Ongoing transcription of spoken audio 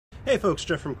Hey folks,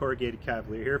 Jeff from Corrugated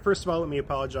Cavalier here. First of all, let me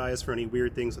apologize for any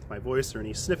weird things with my voice or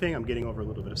any sniffing. I'm getting over a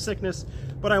little bit of sickness,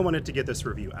 but I wanted to get this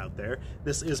review out there.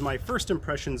 This is my first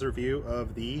impressions review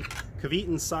of the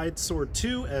Kvetun Sidesword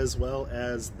 2 as well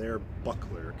as their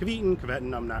buckler.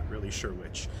 Kvetun, I'm not really sure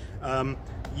which.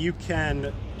 You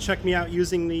can check me out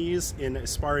using these in a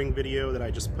sparring video that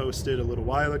I just posted a little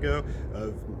while ago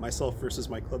of myself versus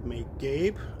my clubmate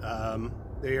Gabe.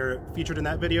 They are featured in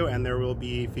that video, and there will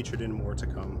be featured in more to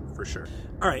come for sure.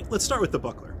 All right, let's start with the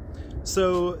buckler.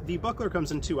 So the buckler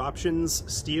comes in two options,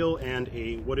 steel and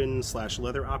a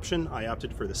wooden/leather option. I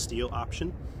opted for the steel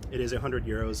option. It is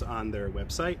 €100 on their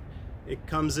website. It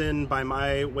comes in by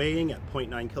my weighing at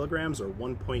 0.9 kilograms or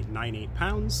 1.98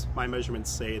 pounds. My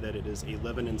measurements say that it is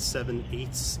 11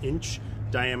 7/8 inch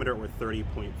diameter or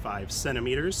 30.5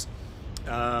 centimeters.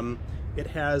 It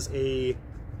has a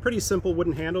pretty simple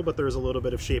wooden handle, but there's a little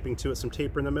bit of shaping to it, some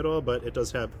taper in the middle, but it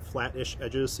does have flat-ish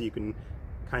edges, so you can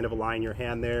kind of align your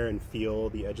hand there and feel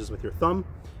the edges with your thumb.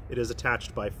 It is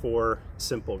attached by 4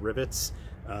 simple rivets.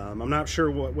 I'm not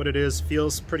sure what it is.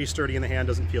 Feels pretty sturdy in the hand,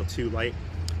 doesn't feel too light.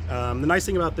 The nice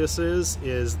thing about this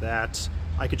is that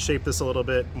I could shape this a little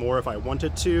bit more if I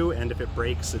wanted to, and if it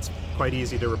breaks, it's quite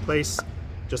easy to replace.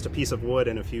 Just a piece of wood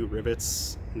and a few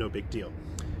rivets, no big deal.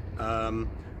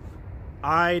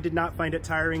 I did not find it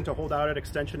tiring to hold out at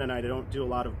extension, and I don't do a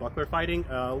lot of buckler fighting.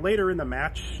 Later in the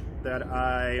match that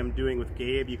I am doing with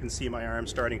Gabe, you can see my arm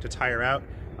starting to tire out.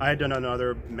 I had done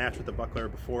another match with the buckler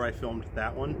before I filmed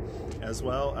that one as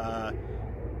well.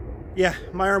 Yeah,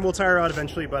 my arm will tire out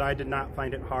eventually, but I did not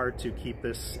find it hard to keep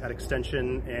this at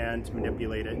extension and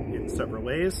manipulate it in several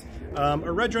ways.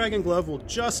 A Red Dragon glove will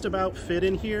just about fit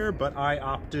in here, but I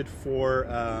opted for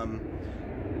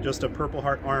just a Purple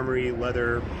Heart Armory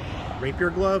leather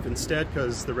rapier glove instead,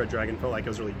 because the Red Dragon felt like I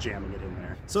was really jamming it in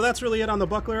there. So that's really it on the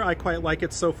buckler. I quite like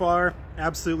it so far.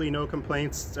 Absolutely no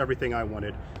complaints. It's everything I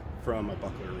wanted from a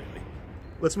buckler, really.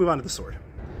 Let's move on to the sword.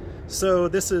 So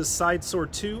this is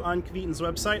Sidesword 2 on Kvetun's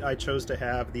website. I chose to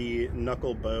have the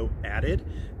knuckle bow added.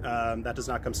 That does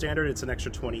not come standard. It's an extra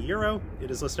 €20.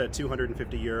 It is listed at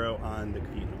 €250 on the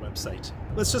Kvetun website.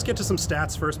 Let's just get to some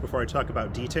stats first before I talk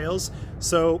about details.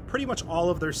 So pretty much all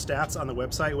of their stats on the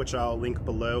website, which I'll link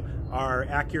below, are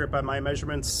accurate by my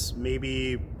measurements,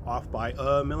 maybe off by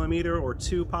a millimeter or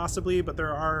two possibly, but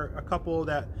there are a couple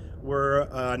that were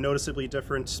noticeably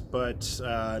different, but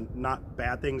not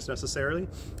bad things necessarily.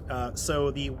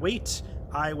 So the weight,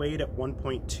 I weighed at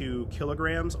 1.2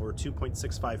 kilograms or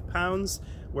 2.65 pounds,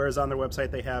 whereas on their website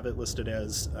they have it listed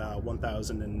as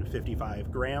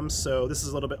 1,055 grams. So this is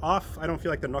a little bit off. I don't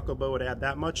feel like the knuckle bow would add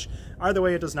that much. Either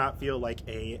way, it does not feel like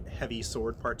a heavy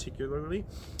sword particularly.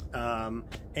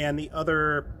 And the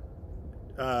other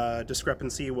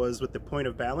discrepancy was with the point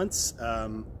of balance.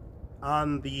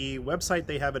 On the website,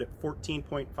 they have it at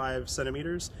 14.5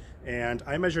 centimeters, and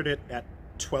I measured it at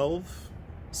 12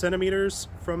 centimeters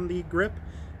from the grip.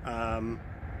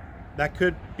 That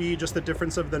could be just the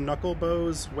difference of the knuckle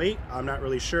bow's weight. I'm not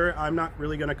really sure. I'm not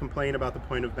really going to complain about the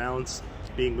point of balance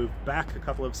being moved back a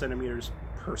couple of centimeters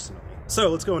personally. So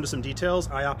let's go into some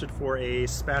details. I opted for a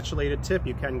spatulated tip.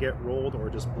 You can get rolled or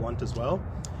just blunt as well.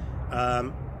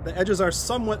 The edges are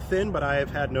somewhat thin, but I have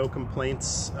had no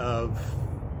complaints of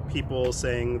people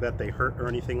saying that they hurt or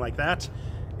anything like that.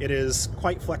 It is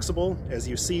quite flexible, as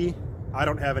you see. I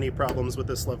don't have any problems with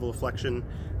this level of flexion.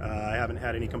 I haven't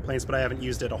had any complaints, but I haven't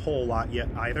used it a whole lot yet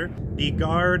either. The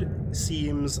guard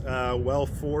seems well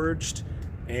forged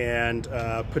and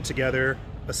put together,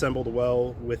 assembled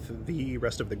well with the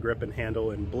rest of the grip and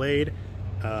handle and blade.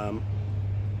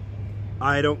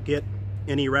 I don't get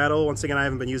any rattle. Once again, I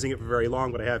haven't been using it for very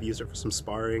long, but I have used it for some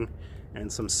sparring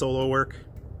and some solo work.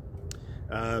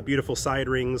 Beautiful side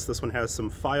rings. This one has some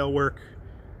file work.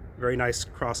 Very nice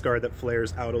crossguard that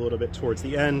flares out a little bit towards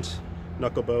the end.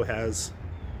 Knuckle bow has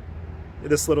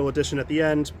this little addition at the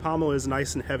end. Pommel is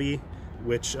nice and heavy,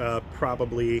 which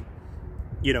probably,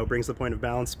 you know, brings the point of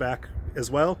balance back as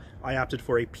well. I opted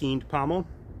for a peened pommel.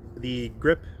 The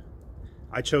grip,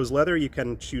 I chose leather. You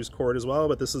can choose cord as well,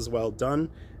 but this is well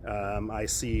done. I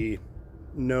see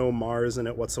no mars in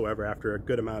it whatsoever after a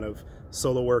good amount of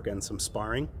solo work and some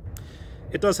sparring.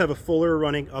 It does have a fuller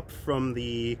running up from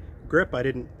the grip. I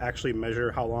didn't actually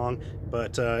measure how long,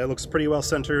 but it looks pretty well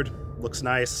centered, looks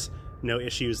nice, no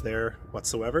issues there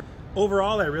whatsoever.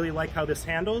 Overall, I really like how this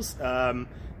handles.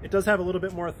 It does have a little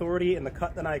bit more authority in the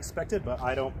cut than I expected, but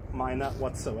I don't mind that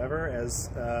whatsoever as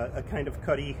a kind of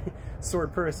cutty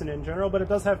sword person in general, but it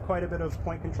does have quite a bit of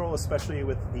point control, especially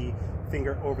with the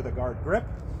finger over the guard grip.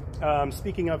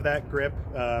 Speaking of that grip,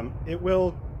 it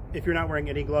will if you're not wearing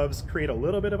any gloves, create a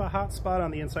little bit of a hot spot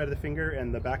on the inside of the finger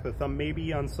and the back of the thumb,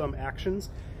 maybe on some actions,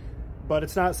 but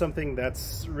it's not something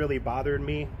that's really bothered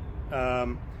me.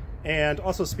 And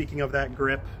also, speaking of that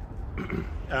grip,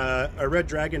 a Red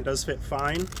Dragon does fit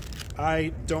fine.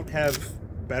 I don't have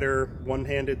better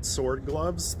one-handed sword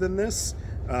gloves than this.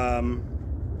 I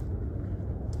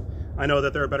know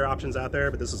that there are better options out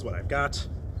there, but this is what I've got.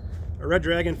 A Red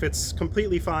Dragon fits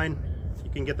completely fine. You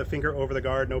can get the finger over the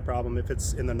guard, no problem. If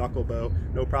it's in the knuckle bow,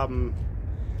 no problem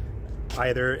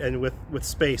either, and with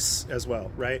space as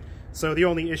well, right? So the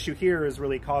only issue here is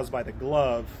really caused by the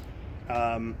glove.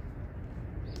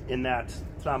 In that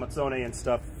Tramazzone and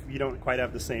stuff, you don't quite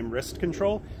have the same wrist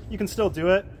control. You can still do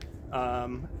it.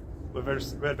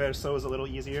 Red Verso is a little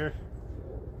easier.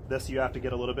 This, you have to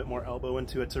get a little bit more elbow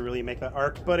into it to really make that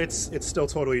arc, but it's still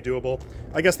totally doable.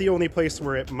 I guess the only place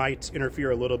where it might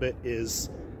interfere a little bit is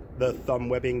the thumb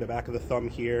webbing, the back of the thumb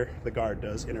here. The guard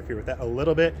does interfere with that a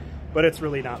little bit, but it's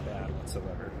really not bad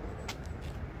whatsoever.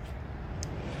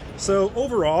 So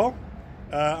overall,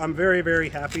 I'm very, very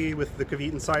happy with the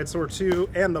Kvetun Sidesword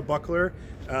 2 and the buckler.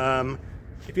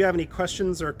 If you have any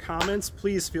questions or comments,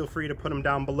 please feel free to put them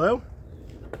down below.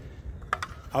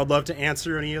 I would love to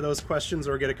answer any of those questions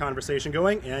or get a conversation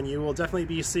going, and you will definitely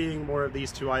be seeing more of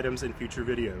these two items in future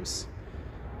videos.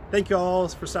 Thank you all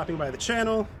for stopping by the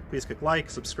channel. Please click like,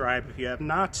 subscribe if you have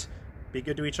not. Be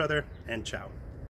good to each other, and ciao.